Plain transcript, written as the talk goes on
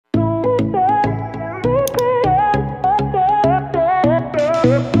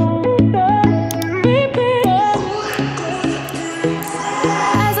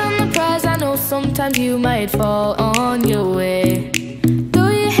you might fall on your way. Throw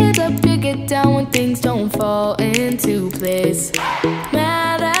your hands up, you get down when things don't fall into place.